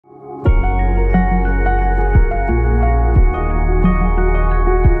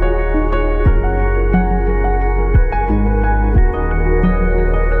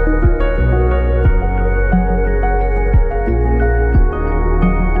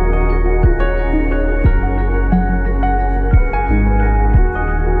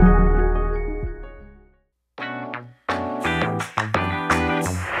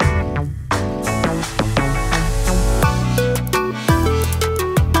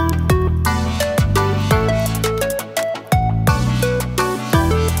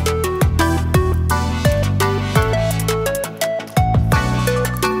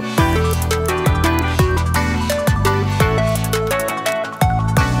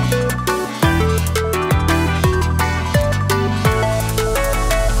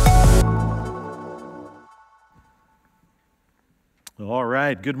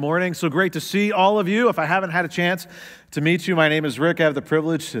right, good morning. So great to see all of you. If I haven't had a chance to meet you, my name is Rick. I have the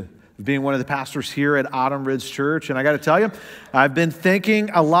privilege of being one of the pastors here at Autumn Ridge Church. And I got to tell you, I've been thinking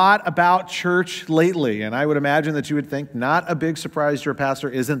a lot about church lately. And I would imagine that you would think, not a big surprise, you're a pastor,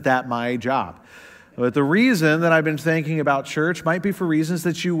 isn't that my job? But the reason that I've been thinking about church might be for reasons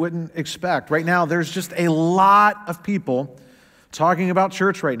that you wouldn't expect. Right now, there's just a lot of people talking about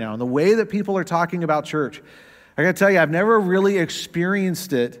church right now. And the way that people are talking about church, I got to tell you, I've never really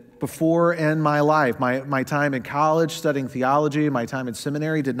experienced it before in my life. My time in college studying theology, my time in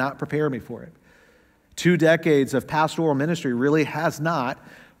seminary did not prepare me for it. 2 decades of pastoral ministry really has not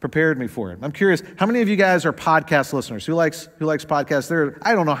prepared me for it. I'm curious, how many of you guys are podcast listeners? Who likes podcasts?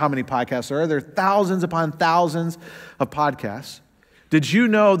 I don't know how many podcasts there are. There are thousands upon thousands of podcasts. Did you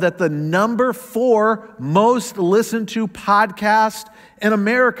know that the number 4 most listened to podcast in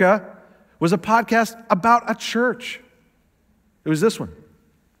America was a podcast about a church? It was this one,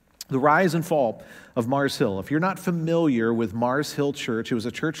 The Rise and Fall of Mars Hill. If you're not familiar with Mars Hill Church, it was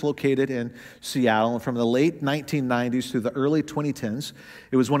a church located in Seattle. And from the late 1990s through the early 2010s,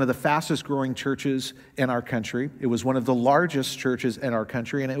 it was one of the fastest growing churches in our country. It was one of the largest churches in our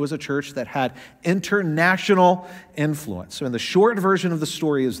country, and it was a church that had international influence. So, and the short version of the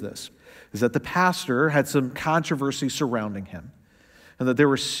story is this, is that the pastor had some controversy surrounding him, and that there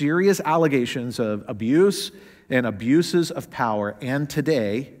were serious allegations of abuse and abuses of power. And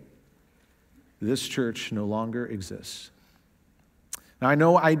today, this church no longer exists. Now, I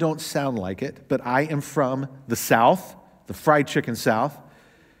know I don't sound like it, but I am from the South, the fried chicken South,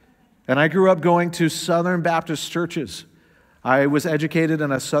 and I grew up going to Southern Baptist churches. I was educated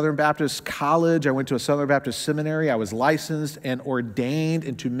in a Southern Baptist college. I went to a Southern Baptist seminary. I was licensed and ordained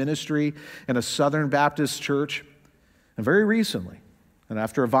into ministry in a Southern Baptist church. And very recently, and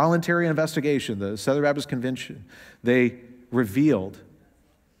after a voluntary investigation, the Southern Baptist Convention, they revealed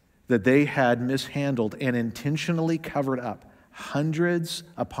that they had mishandled and intentionally covered up hundreds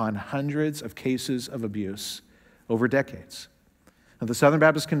upon hundreds of cases of abuse over decades. Now, the Southern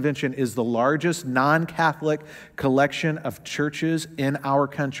Baptist Convention is the largest non-Catholic collection of churches in our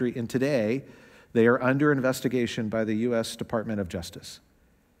country, and today they are under investigation by the U.S. Department of Justice.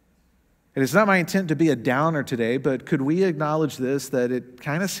 And it's not my intent to be a downer today, but could we acknowledge this, that it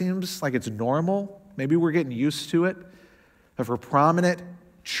kind of seems like it's normal, maybe we're getting used to it, that for prominent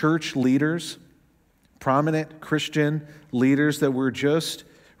church leaders, prominent Christian leaders, that we're just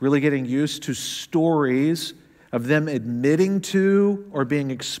really getting used to stories of them admitting to or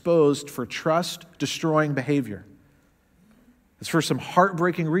being exposed for trust-destroying behavior. It's for some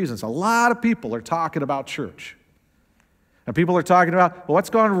heartbreaking reasons. A lot of people are talking about church. And people are talking about, well, what's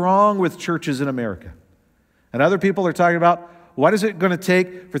gone wrong with churches in America? And other people are talking about, what is it going to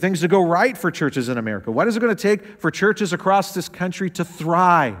take for things to go right for churches in America? What is it going to take for churches across this country to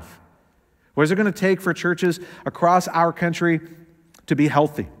thrive? What is it going to take for churches across our country to be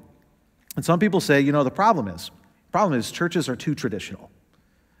healthy? And some people say, the problem is churches are too traditional.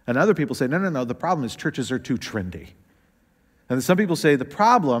 And other people say, no, the problem is churches are too trendy. And then some people say the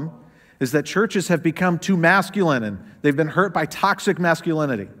problem is that churches have become too masculine and they've been hurt by toxic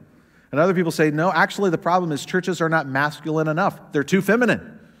masculinity. And other people say, no, actually the problem is churches are not masculine enough. They're too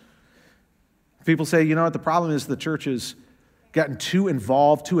feminine. People say, the problem is the church has gotten too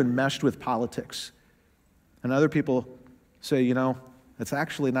involved, too enmeshed with politics. And other people say, that's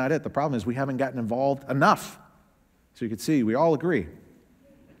actually not it. The problem is we haven't gotten involved enough. So you can see, we all agree.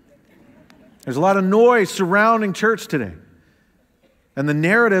 There's a lot of noise surrounding church today. And the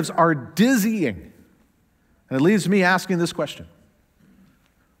narratives are dizzying. And it leaves me asking this question.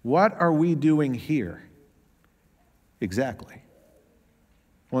 What are we doing here exactly?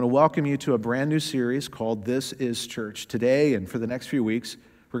 I want to welcome you to a brand new series called This is Church. Today and for the next few weeks,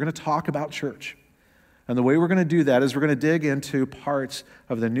 we're going to talk about church. And the way we're going to do that is we're going to dig into parts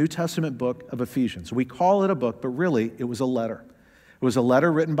of the New Testament book of Ephesians. We call it a book, but really it was a letter. It was a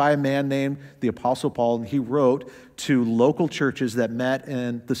letter written by a man named the Apostle Paul, and he wrote to local churches that met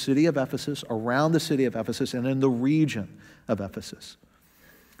in the city of Ephesus, around the city of Ephesus, and in the region of Ephesus.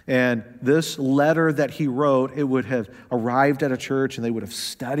 And this letter that he wrote, it would have arrived at a church, and they would have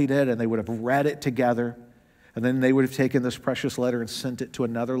studied it, and they would have read it together, and then they would have taken this precious letter and sent it to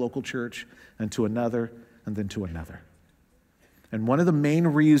another local church, and to another, and then to another. And one of the main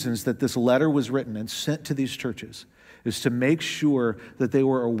reasons that this letter was written and sent to these churches is to make sure that they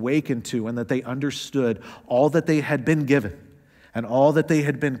were awakened to and that they understood all that they had been given and all that they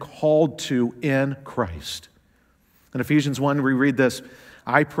had been called to in Christ. In Ephesians 1, we read this,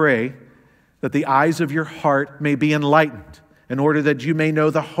 I pray that the eyes of your heart may be enlightened in order that you may know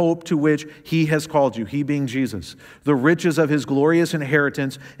the hope to which he has called you, he being Jesus, the riches of his glorious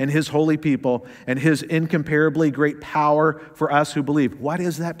inheritance in his holy people, and his incomparably great power for us who believe. What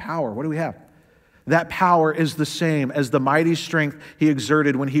is that power? What do we have? That power is the same as the mighty strength he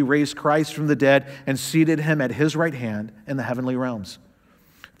exerted when he raised Christ from the dead and seated him at his right hand in the heavenly realms,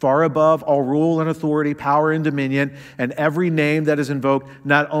 far above all rule and authority, power and dominion, and every name that is invoked,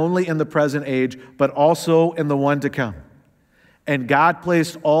 not only in the present age, but also in the one to come. And God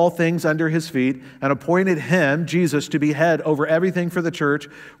placed all things under his feet and appointed him, Jesus, to be head over everything for the church,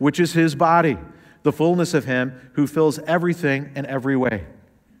 which is his body, the fullness of him who fills everything in every way.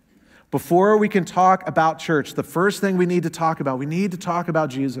 Before we can talk about church, the first thing we need to talk about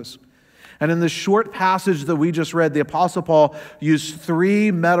Jesus. And in the short passage that we just read, the Apostle Paul used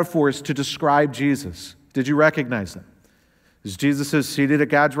 3 metaphors to describe Jesus. Did you recognize them? As Jesus is seated at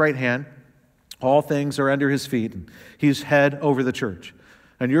God's right hand, all things are under his feet, and he's head over the church.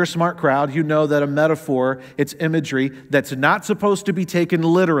 And you're a smart crowd. You know that a metaphor, it's imagery that's not supposed to be taken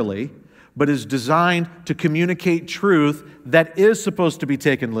literally, but is designed to communicate truth that is supposed to be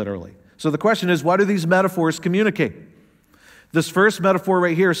taken literally. So the question is, what do these metaphors communicate? This first metaphor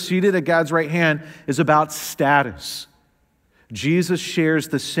right here, seated at God's right hand, is about status. Jesus shares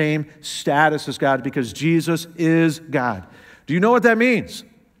the same status as God because Jesus is God. Do you know what that means?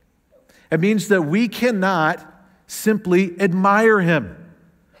 It means that we cannot simply admire him.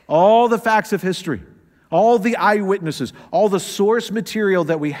 All the facts of history, all the eyewitnesses, all the source material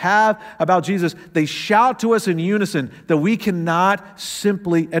that we have about Jesus, they shout to us in unison that we cannot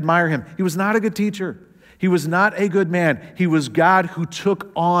simply admire him. He was not a good teacher. He was not a good man. He was God who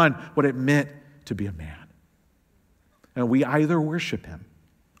took on what it meant to be a man. And we either worship him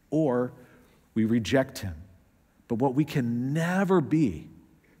or we reject him. But what we can never be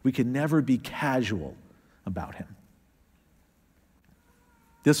casual about him.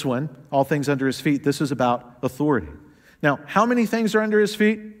 This one, all things under his feet, this is about authority. Now, how many things are under his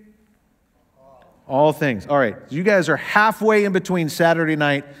feet? All things. All right, you guys are halfway in between Saturday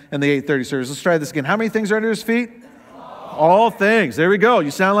night and the 8:30 service. Let's try this again. How many things are under his feet? All things. There we go. You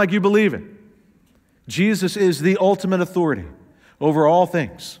sound like you believe it. Jesus is the ultimate authority over all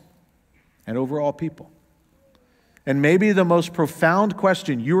things and over all people. And maybe the most profound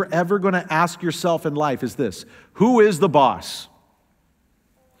question you're ever going to ask yourself in life is this: who is the boss?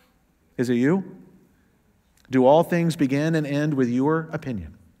 Is it you? Do all things begin and end with your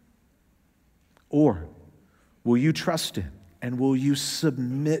opinion? Or will you trust him and will you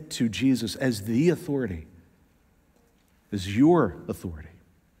submit to Jesus as the authority, as your authority?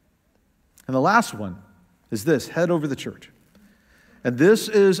 And the last one is this: head over the church. And this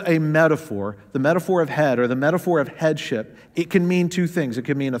is a metaphor, the metaphor of head or the metaphor of headship. It can mean 2 things. It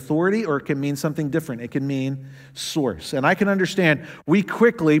can mean authority or it can mean something different. It can mean source. And I can understand we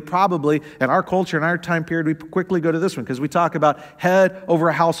quickly, probably in our culture, in our time period, we quickly go to this one because we talk about head over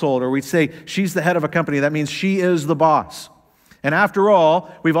a household, or we say she's the head of a company. That means she is the boss. And after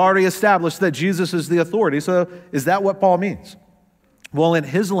all, we've already established that Jesus is the authority. So is that what Paul means? Well, in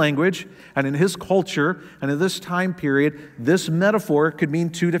his language and in his culture and in this time period, this metaphor could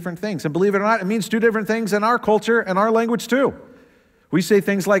mean 2 different things. And believe it or not, it means 2 different things in our culture and our language too. We say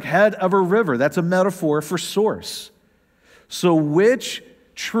things like head of a river. That's a metaphor for source. So which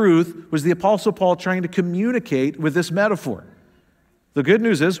truth was the Apostle Paul trying to communicate with this metaphor? The good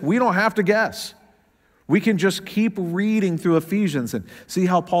news is we don't have to guess. We can just keep reading through Ephesians and see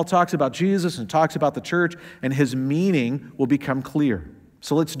how Paul talks about Jesus and talks about the church, and his meaning will become clear.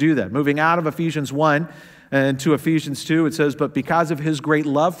 So let's do that. Moving out of Ephesians 1 and to Ephesians 2, it says, "But because of his great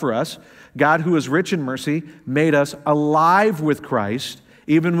love for us, God, who is rich in mercy, made us alive with Christ,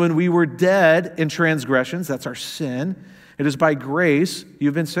 even when we were dead in transgressions." That's our sin. "It is by grace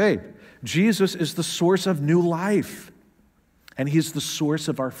you've been saved." Jesus is the source of new life, and he's the source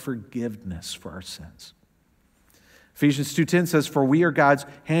of our forgiveness for our sins. Ephesians 2:10 says, "For we are God's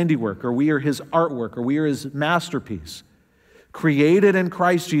handiwork," or we are his artwork, or we are his masterpiece, created in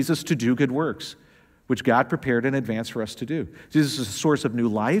Christ Jesus to do good works, which God prepared in advance for us to do. Jesus is the source of new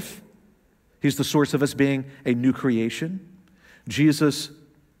life. He's the source of us being a new creation. Jesus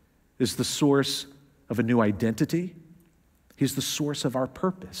is the source of a new identity. He's the source of our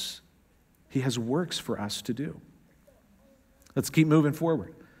purpose. He has works for us to do. Let's keep moving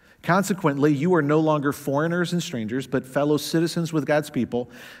forward. "Consequently, you are no longer foreigners and strangers, but fellow citizens with God's people,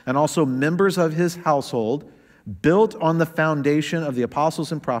 and also members of his household, built on the foundation of the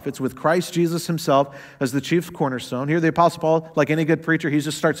apostles and prophets, with Christ Jesus himself as the chief cornerstone." Here the Apostle Paul, like any good preacher, he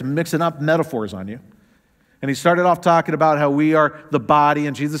just starts mixing up metaphors on you. And he started off talking about how we are the body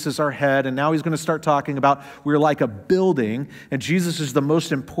and Jesus is our head. And now he's going to start talking about we're like a building. And Jesus is the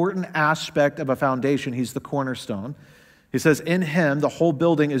most important aspect of a foundation. He's the cornerstone. He says, in him, the whole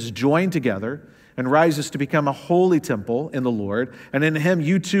building is joined together and rises to become a holy temple in the Lord. And in him,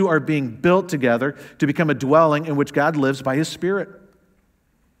 you two are being built together to become a dwelling in which God lives by his Spirit.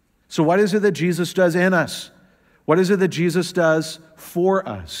 So what is it that Jesus does in us? What is it that Jesus does for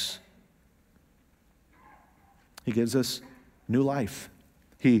us? He gives us new life.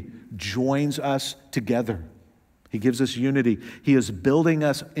 He joins us together. He gives us unity. He is building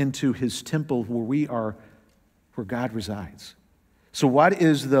us into his temple where God resides. So what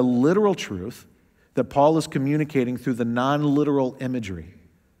is the literal truth that Paul is communicating through the non-literal imagery?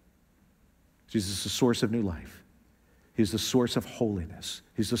 Jesus is the source of new life. He's the source of holiness.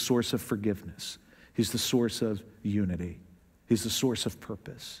 He's the source of forgiveness. He's the source of unity. He's the source of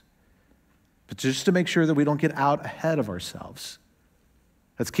purpose. But just to make sure that we don't get out ahead of ourselves,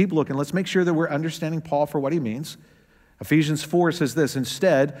 let's keep looking. Let's make sure that we're understanding Paul for what he means. Ephesians 4 says this,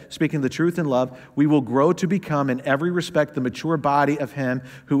 instead, speaking the truth in love, we will grow to become in every respect the mature body of him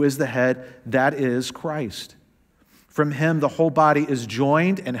who is the head, that is Christ. From him, the whole body is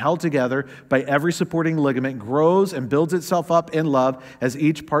joined and held together by every supporting ligament, grows and builds itself up in love as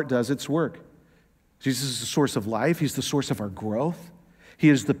each part does its work. Jesus is the source of life. He's the source of our growth. He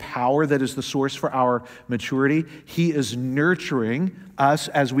is the power that is the source for our maturity. He is nurturing us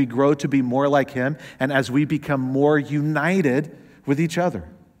as we grow to be more like him and as we become more united with each other.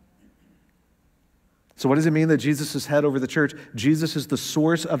 So what does it mean that Jesus is head over the church? Jesus is the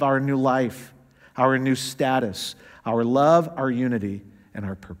source of our new life, our new status, our love, our unity, and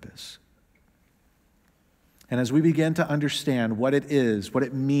our purpose. And as we begin to understand what it is, what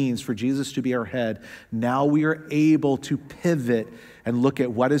it means for Jesus to be our head, now we are able to pivot and look at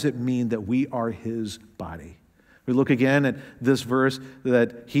what does it mean that we are his body. We look again at this verse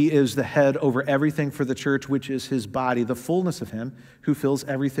that he is the head over everything for the church, which is his body, the fullness of him who fills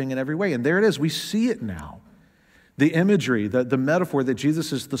everything in every way. And there it is. We see it now. The imagery, the metaphor that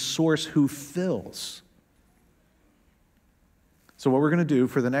Jesus is the source who fills. So what we're going to do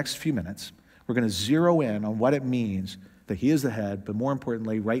for the next few minutes, we're going to zero in on what it means that he is the head, but more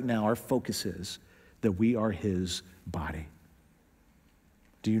importantly, right now, our focus is that we are his body.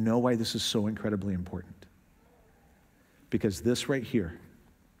 Do you know why this is so incredibly important? Because this right here,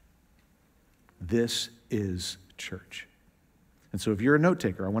 this is church. And so if you're a note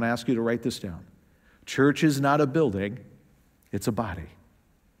taker, I want to ask you to write this down. Church is not a building, it's a body.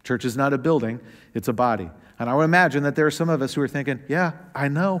 Church is not a building, it's a body. And I would imagine that there are some of us who are thinking, yeah, I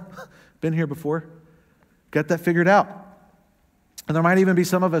know. Been here before. Got that figured out. And there might even be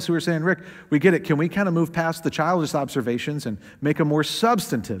some of us who are saying, Rick, we get it. Can we kind of move past the childish observations and make a more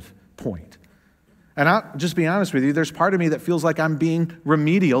substantive point? And I'll just be honest with you, there's part of me that feels like I'm being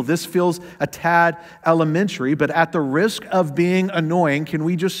remedial. This feels a tad elementary, but at the risk of being annoying, can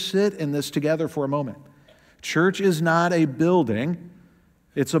we just sit in this together for a moment? Church is not a building,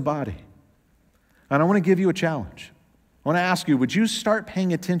 it's a body. And I want to give you a challenge. I want to ask you, would you start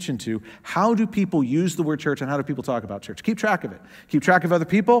paying attention to how do people use the word church and how do people talk about church? Keep track of it. Keep track of other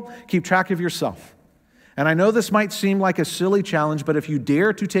people. Keep track of yourself. And I know this might seem like a silly challenge, but if you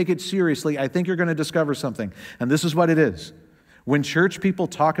dare to take it seriously, I think you're going to discover something. And this is what it is. When church people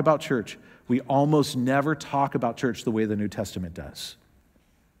talk about church, we almost never talk about church the way the New Testament does.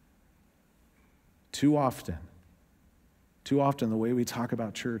 Too often, the way we talk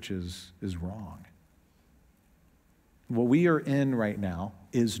about church is wrong. What we are in right now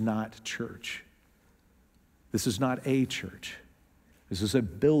is not church. This is not a church. This is a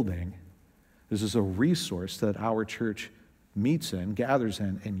building. This is a resource that our church meets in, gathers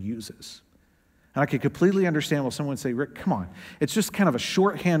in, and uses. And I can completely understand when someone would say, Rick, come on. It's just kind of a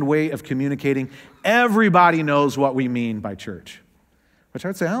shorthand way of communicating. Everybody knows what we mean by church. Which I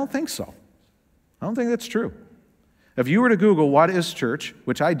would say, I don't think so. I don't think that's true. If you were to Google what is church,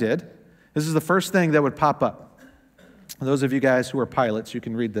 which I did, this is the first thing that would pop up. Those of you guys who are pilots, you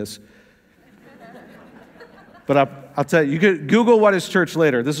can read this. But I'll tell you, you could Google what is church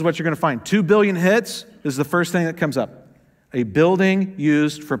later. This is what you're going to find. 2 billion hits. This is the first thing that comes up. A building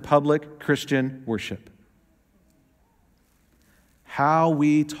used for public Christian worship. How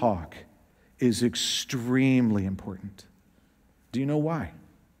we talk is extremely important. Do you know why?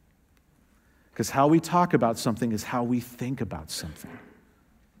 Because how we talk about something is how we think about something.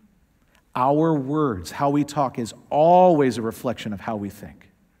 Our words, how we talk, is always a reflection of how we think.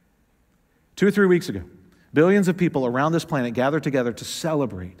 2 or 3 weeks ago, billions of people around this planet gathered together to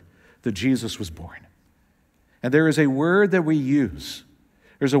celebrate that Jesus was born. And there is a word that we use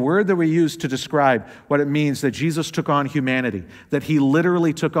There's a word that we use to describe what it means that Jesus took on humanity, that he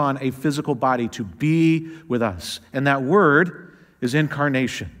literally took on a physical body to be with us. And that word is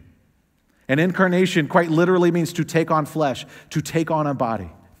incarnation. And incarnation quite literally means to take on flesh, to take on a body.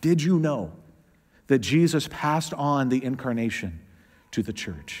 Did you know that Jesus passed on the incarnation to the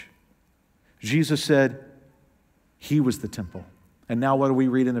church? Jesus said he was the temple. And now what do we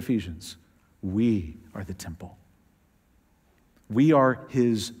read in Ephesians? We are the temple. We are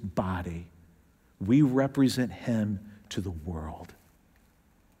his body. We represent him to the world.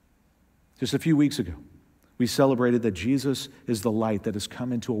 Just a few weeks ago, we celebrated that Jesus is the light that has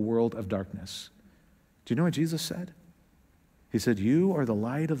come into a world of darkness. Do you know what Jesus said? He said, you are the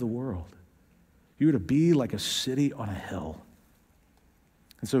light of the world. You are to be like a city on a hill.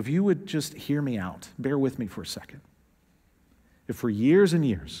 And so if you would just hear me out, bear with me for a second. If for years and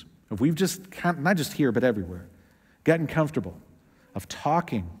years, if we've just, not just here, but everywhere, gotten comfortable of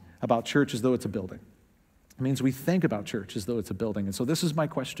talking about church as though it's a building, it means we think about church as though it's a building. And so this is my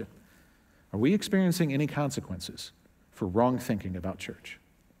question. Are we experiencing any consequences for wrong thinking about church?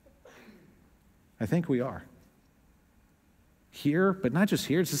 I think we are. Here, but not just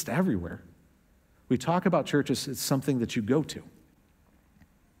here, it's just everywhere. We talk about church as it's something that you go to.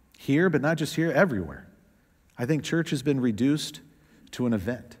 Here, but not just here, everywhere. I think church has been reduced to an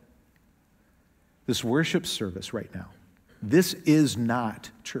event. This worship service right now, this is not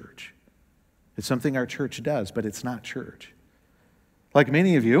church. It's something our church does, but it's not church. Like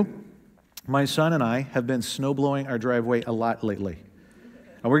many of you, my son and I have been snowblowing our driveway a lot lately.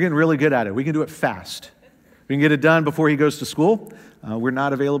 And we're getting really good at it. We can do it fast. We can get it done before he goes to school. We're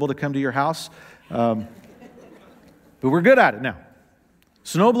not available to come to your house. But we're good at it now.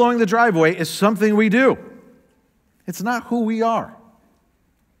 Snowblowing the driveway is something we do. It's not who we are.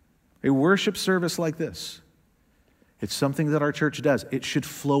 A worship service like this, it's something that our church does. It should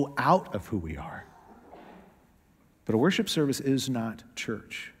flow out of who we are. But a worship service is not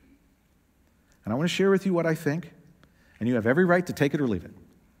church. And I want to share with you what I think, and you have every right to take it or leave it.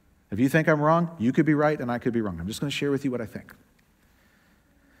 If you think I'm wrong, you could be right and I could be wrong. I'm just going to share with you what I think.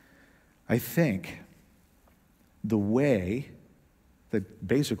 I think the way that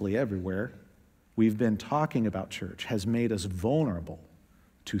basically everywhere we've been talking about church has made us vulnerable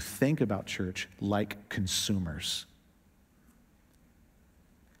to think about church like consumers.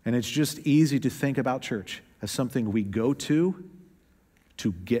 And it's just easy to think about church as something we go to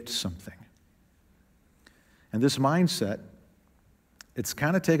get something. And this mindset, it's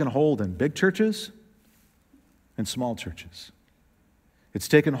kind of taken hold in big churches and small churches. It's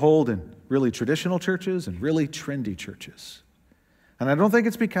taken hold in really traditional churches and really trendy churches. And I don't think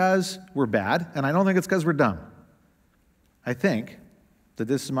it's because we're bad, and I don't think it's because we're dumb. I think that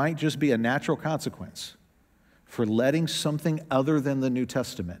this might just be a natural consequence for letting something other than the New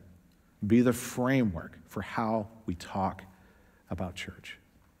Testament be the framework for how we talk about church.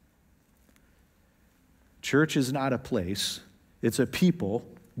 Church is not a place, it's a people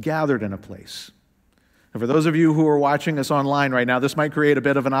gathered in a place. And for those of you who are watching us online right now, this might create a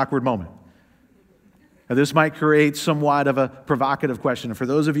bit of an awkward moment. And this might create somewhat of a provocative question. And for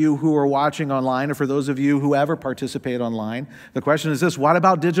those of you who are watching online, or for those of you who ever participate online, the question is this: what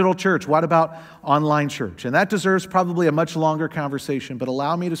about digital church? What about online church? And that deserves probably a much longer conversation, but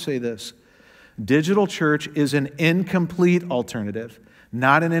allow me to say this. Digital church is an incomplete alternative,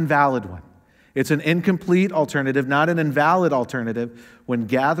 not an invalid one. It's an incomplete alternative, not an invalid alternative, when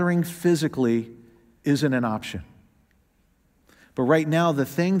gathering physically isn't an option. But right now, the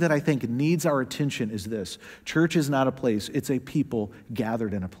thing that I think needs our attention is this. Church is not a place, it's a people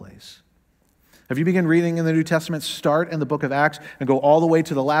gathered in a place. If you begin reading in the New Testament, start in the book of Acts and go all the way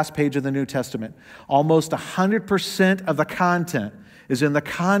to the last page of the New Testament. Almost 100% of the content is in the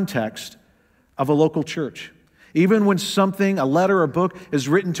context of a local church. Even when something, a letter or book, is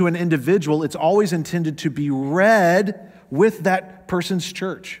written to an individual, it's always intended to be read with that person's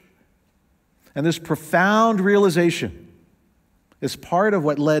church. And this profound realization is part of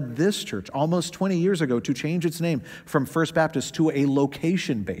what led this church almost 20 years ago to change its name from First Baptist to a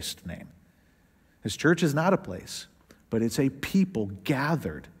location-based name. This church is not a place, but it's a people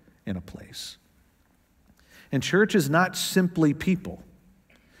gathered in a place. And church is not simply people.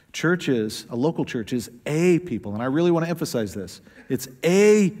 Church is, a local church is a people. And I really want to emphasize this. It's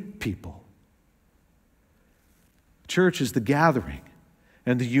a people. Church is the gathering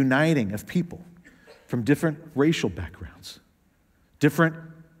and the uniting of people from different racial backgrounds, different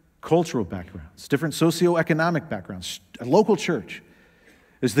cultural backgrounds, different socioeconomic backgrounds. A local church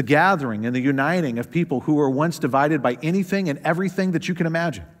is the gathering and the uniting of people who were once divided by anything and everything that you can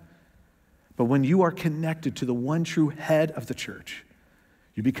imagine. But when you are connected to the one true head of the church,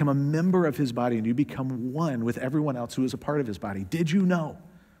 You become a member of his body, and you become one with everyone else who is a part of his body. Did you know?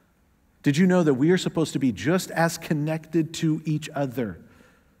 Did you know that we are supposed to be just as connected to each other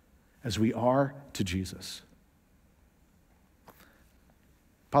as we are to Jesus?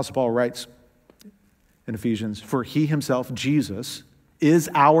 Apostle Paul writes in Ephesians, "For he himself, Jesus, is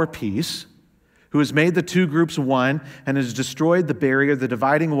our peace, who has made the two groups one and has destroyed the barrier, the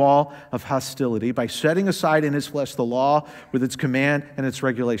dividing wall of hostility, by setting aside in his flesh the law with its command and its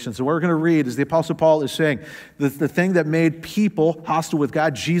regulations." So what we're going to read is the Apostle Paul is saying the thing that made people hostile with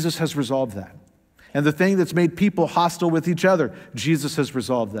God, Jesus has resolved that. And the thing that's made people hostile with each other, Jesus has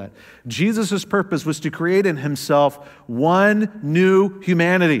resolved that. Jesus' purpose was to create in himself one new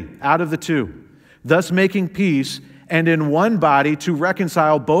humanity out of the two, thus making peace, and in one body to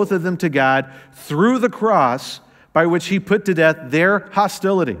reconcile both of them to God through the cross, by which he put to death their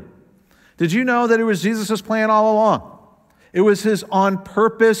hostility. Did you know that it was Jesus' plan all along? It was his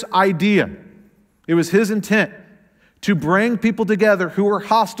on-purpose idea. It was his intent to bring people together who were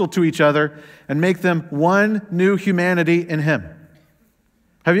hostile to each other and make them one new humanity in him.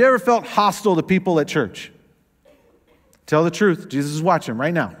 Have you ever felt hostile to people at church? Tell the truth. Jesus is watching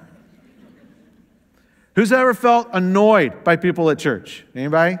right now. Who's ever felt annoyed by people at church?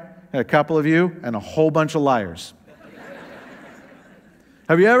 Anybody? A couple of you and a whole bunch of liars.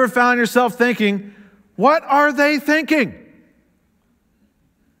 Have you ever found yourself thinking, what are they thinking?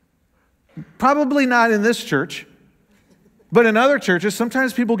 Probably not in this church, but in other churches,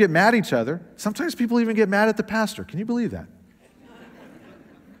 sometimes people get mad at each other. Sometimes people even get mad at the pastor. Can you believe that?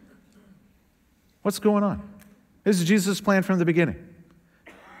 What's going on? This is Jesus' plan from the beginning.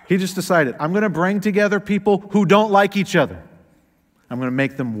 He just decided, I'm going to bring together people who don't like each other. I'm going to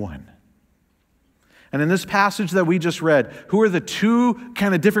make them one. And in this passage that we just read, who are the two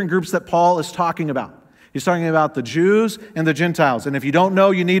kind of different groups that Paul is talking about? He's talking about the Jews and the Gentiles. And if you don't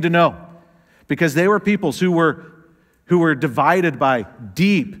know, you need to know. Because they were peoples who were divided by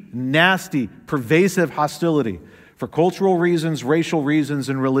deep, nasty, pervasive hostility for cultural reasons, racial reasons,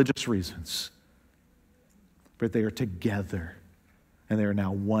 and religious reasons. But they are together, and they are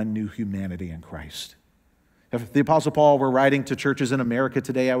now one new humanity in Christ. If the Apostle Paul were writing to churches in America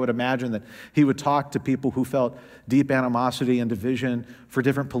today, I would imagine that he would talk to people who felt deep animosity and division for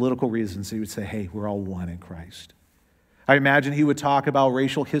different political reasons. He would say, hey, we're all one in Christ. I imagine he would talk about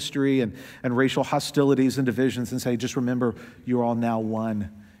racial history and racial hostilities and divisions and say, just remember, you're all now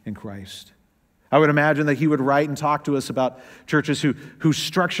one in Christ. I would imagine that he would write and talk to us about churches who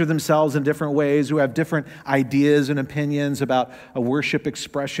structure themselves in different ways, who have different ideas and opinions about a worship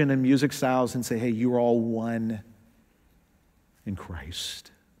expression and music styles, and say, hey, you're all one in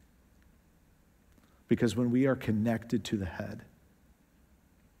Christ. Because when we are connected to the head,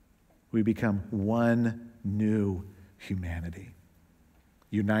 we become one new humanity,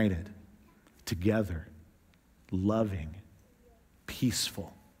 united, together, loving,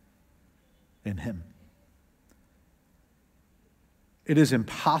 peaceful in him. It is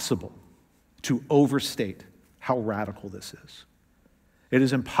impossible to overstate how radical this is. It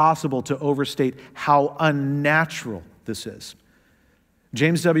is impossible to overstate how unnatural this is.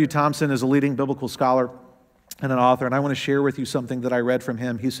 James W. Thompson is a leading biblical scholar and an author, and I want to share with you something that I read from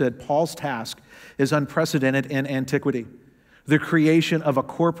him. He said, Paul's task is unprecedented in antiquity. The creation of a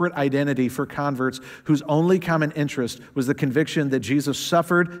corporate identity for converts whose only common interest was the conviction that Jesus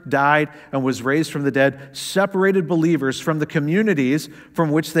suffered, died, and was raised from the dead, separated believers from the communities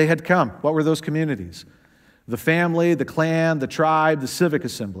from which they had come. What were those communities? The family, the clan, the tribe, the civic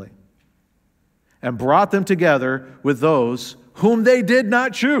assembly. And brought them together with those whom they did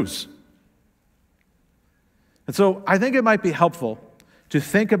not choose. And so I think it might be helpful to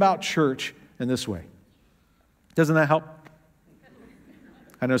think about church in this way. Doesn't that help?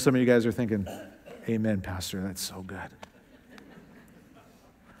 I know some of you guys are thinking, amen, Pastor, that's so good. I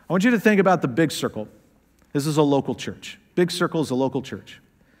want you to think about the big circle. This is a local church. Big circle is a local church.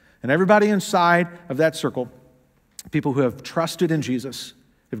 And everybody inside of that circle, people who have trusted in Jesus,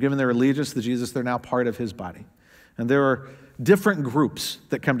 have given their allegiance to Jesus, they're now part of his body. And there are different groups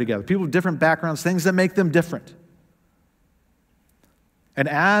that come together, people with different backgrounds, things that make them different. And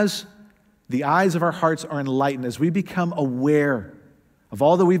as the eyes of our hearts are enlightened, as we become aware of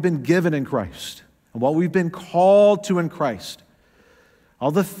all that we've been given in Christ and what we've been called to in Christ,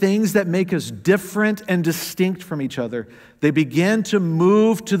 all the things that make us different and distinct from each other, they begin to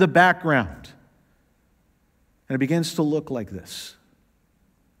move to the background. And it begins to look like this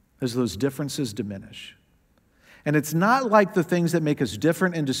as those differences diminish. And it's not like the things that make us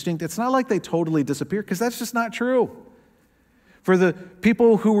different and distinct, it's not like they totally disappear, because that's just not true. For the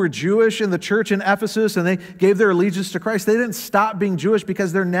people who were Jewish in the church in Ephesus and they gave their allegiance to Christ, they didn't stop being Jewish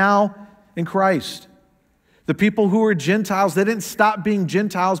because they're now in Christ. The people who were Gentiles, they didn't stop being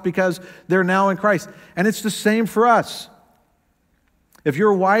Gentiles because they're now in Christ. And it's the same for us. If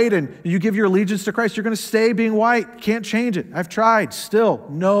you're white and you give your allegiance to Christ, you're going to stay being white. Can't change it. I've tried. Still,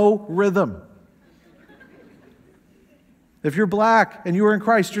 no rhythm. If you're black and you are in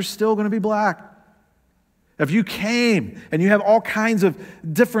Christ, you're still going to be black. If you came and you have all kinds of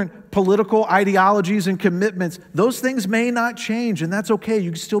different political ideologies and commitments, those things may not change, and that's okay.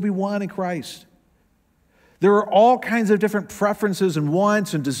 You can still be one in Christ. There are all kinds of different preferences and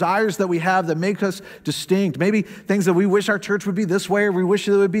wants and desires that we have that make us distinct. Maybe things that we wish our church would be this way or we wish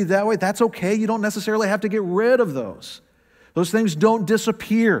it would be that way. That's okay. You don't necessarily have to get rid of those. Those things don't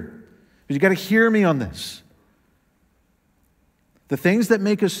disappear. But you got to hear me on this. The things that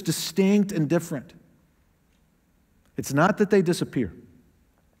make us distinct and different, it's not that they disappear.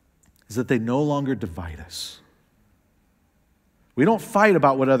 It's that they no longer divide us. We don't fight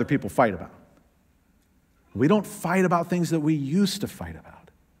about what other people fight about. We don't fight about things that we used to fight about.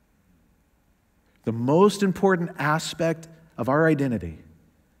 The most important aspect of our identity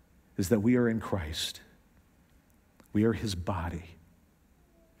is that we are in Christ. We are His body.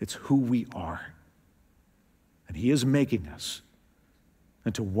 It's who we are. And He is making us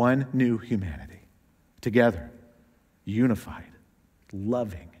into one new humanity, together, unified,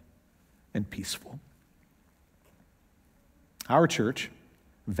 loving, and peaceful. Our church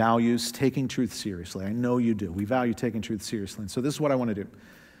values taking truth seriously. I know you do. We value taking truth seriously. And so this is what I want to do.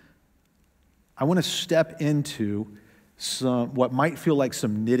 I want to step into what might feel like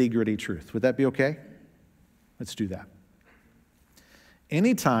some nitty-gritty truth. Would that be okay? Let's do that.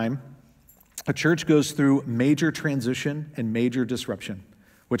 Anytime a church goes through major transition and major disruption,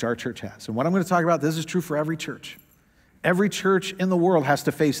 which our church has, and what I'm going to talk about, this is true for every church. Every church in the world has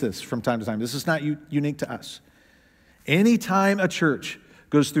to face this from time to time. This is not unique to us. Anytime a church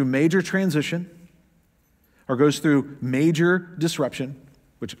goes through major transition or goes through major disruption,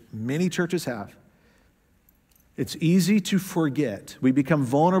 which many churches have, it's easy to forget. We become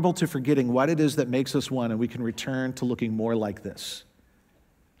vulnerable to forgetting what it is that makes us one, and we can return to looking more like this.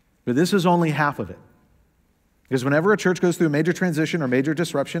 But this is only half of it. Because whenever a church goes through a major transition or major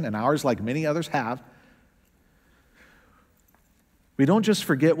disruption, and ours, like many others have, we don't just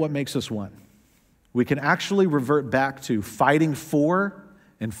forget what makes us one. We can actually revert back to fighting for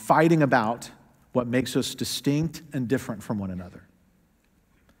and fighting about what makes us distinct and different from one another.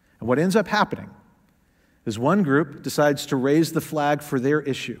 And what ends up happening is one group decides to raise the flag for their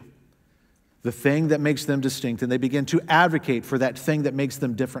issue, the thing that makes them distinct, and they begin to advocate for that thing that makes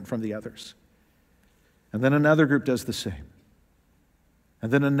them different from the others. And then another group does the same.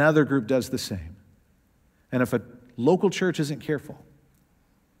 And then another group does the same. And if a local church isn't careful,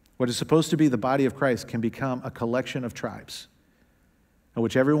 what is supposed to be the body of Christ can become a collection of tribes in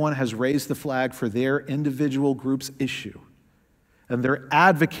which everyone has raised the flag for their individual group's issue. And they're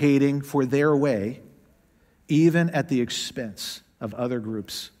advocating for their way, even at the expense of other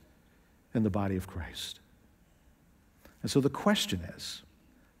groups in the body of Christ. And so the question is,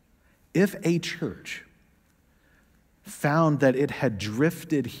 if a church found that it had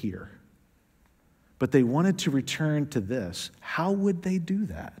drifted here, but they wanted to return to this, how would they do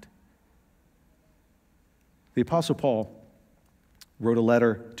that? The Apostle Paul wrote a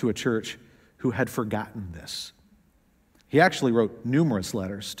letter to a church who had forgotten this. He actually wrote numerous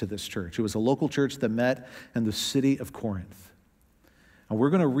letters to this church. It was a local church that met in the city of Corinth. And we're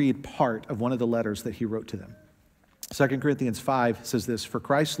going to read part of one of the letters that he wrote to them. 2 Corinthians 5 says this, "For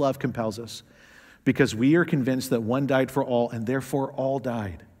Christ's love compels us, because we are convinced that one died for all, and therefore all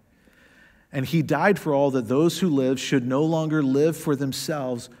died. And he died for all, that those who live should no longer live for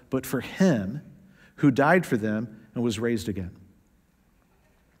themselves, but for him who died for them and was raised again."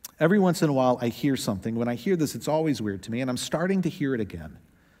 Every once in a while, I hear something. When I hear this, it's always weird to me, and I'm starting to hear it again.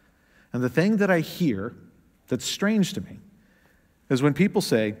 And the thing that I hear that's strange to me is when people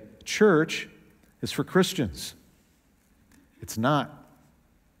say, church is for Christians. It's not.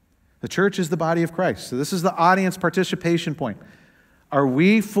 The church is the body of Christ. So this is the audience participation point. Are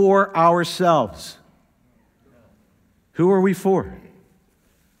we for ourselves? Who are we for?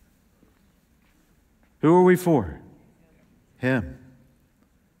 Who are we for? Him.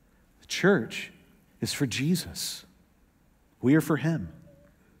 The church is for Jesus. We are for him.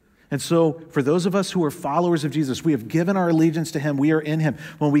 And so for those of us who are followers of Jesus, we have given our allegiance to him. We are in him.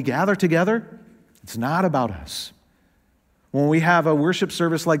 When we gather together, it's not about us. When we have a worship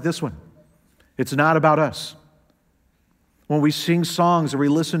service like this one, it's not about us. When we sing songs or we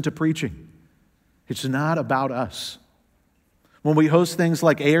listen to preaching, it's not about us. When we host things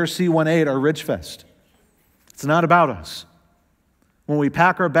like ARC18 or Ridgefest, it's not about us. When we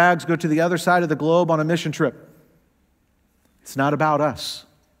pack our bags, go to the other side of the globe on a mission trip, it's not about us.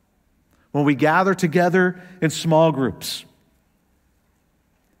 When we gather together in small groups,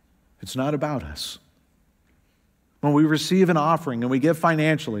 it's not about us. When we receive an offering and we give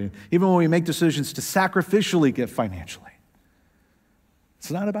financially, even when we make decisions to sacrificially give financially,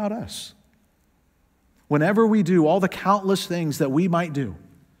 it's not about us. Whenever we do all the countless things that we might do,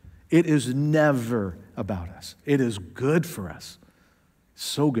 it is never about us. It is good for us,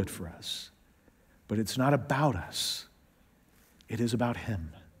 so good for us, but it's not about us. It is about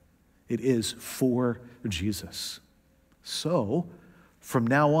Him. It is for Jesus. So, from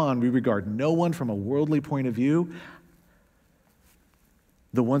now on, we regard no one from a worldly point of view.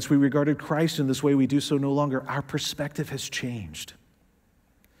 The once we regarded Christ in this way, we do so no longer. Our perspective has changed.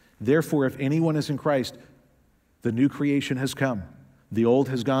 Therefore, if anyone is in Christ, the new creation has come. The old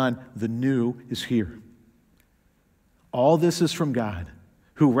has gone. The new is here. All this is from God,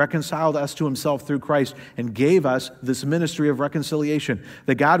 who reconciled us to Himself through Christ and gave us this ministry of reconciliation.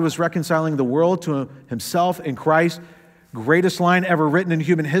 That God was reconciling the world to Himself in Christ. Greatest line ever written in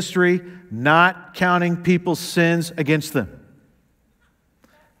human history, not counting people's sins against them.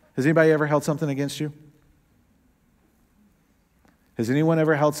 Has anybody ever held something against you? Has anyone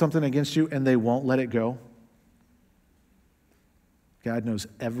ever held something against you and they won't let it go? God knows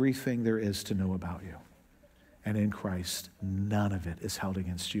everything there is to know about you. And in Christ, none of it is held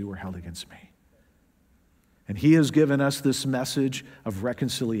against you or held against me. And He has given us this message of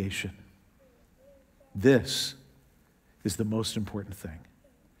reconciliation. This is the most important thing.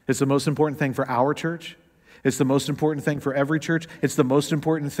 It's the most important thing for our church. It's the most important thing for every church. It's the most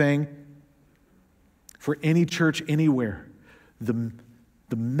important thing for any church anywhere. The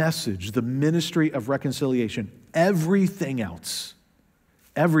message, the ministry of reconciliation, everything else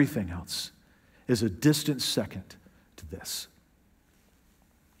is a distant second to this.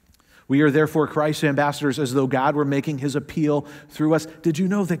 We are therefore Christ's ambassadors, as though God were making His appeal through us. Did you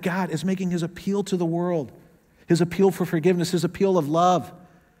know that God is making His appeal to the world? His appeal for forgiveness, His appeal of love,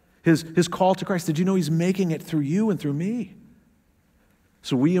 His call to Christ. Did you know He's making it through you and through me?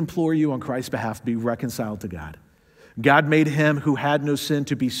 So we implore you on Christ's behalf, be reconciled to God. God made Him who had no sin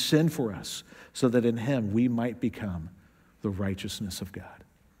to be sin for us, so that in Him we might become the righteousness of God.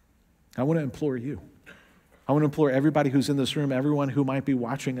 I want to implore you. I want to implore everybody who's in this room, everyone who might be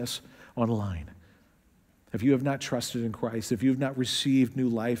watching us online. If you have not trusted in Christ, if you have not received new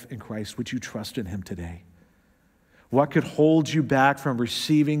life in Christ, would you trust in Him today? What could hold you back from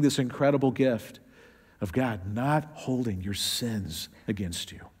receiving this incredible gift of God not holding your sins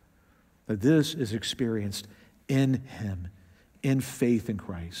against you? That this is experienced in Him, in faith in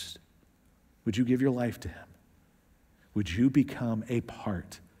Christ. Would you give your life to Him? Would you become a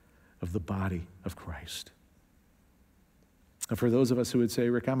part of the body of Christ? And for those of us who would say,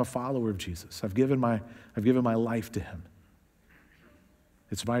 Rick, I'm a follower of Jesus. I've given my life to Him.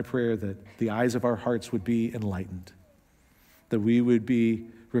 It's my prayer that the eyes of our hearts would be enlightened, that we would be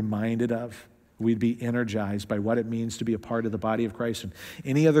reminded of, we'd be energized by what it means to be a part of the body of Christ. And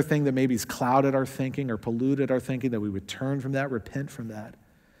any other thing that maybe has clouded our thinking or polluted our thinking, that we would turn from that, repent from that,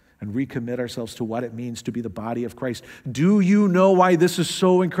 and recommit ourselves to what it means to be the body of Christ. Do you know why this is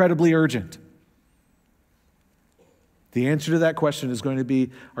so incredibly urgent? The answer to that question is going to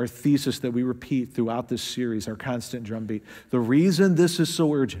be our thesis that we repeat throughout this series, our constant drumbeat. The reason this is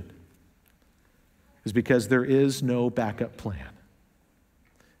so urgent is because there is no backup plan.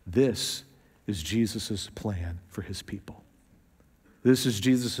 This is Jesus' plan for His people. This is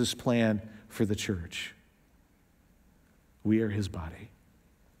Jesus' plan for the church. We are His body.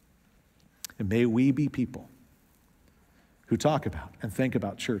 And may we be people who talk about and think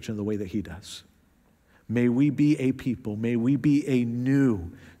about church in the way that He does. May we be a people, may we be a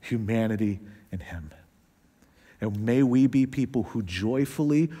new humanity in Him. And may we be people who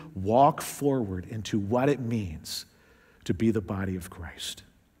joyfully walk forward into what it means to be the body of Christ.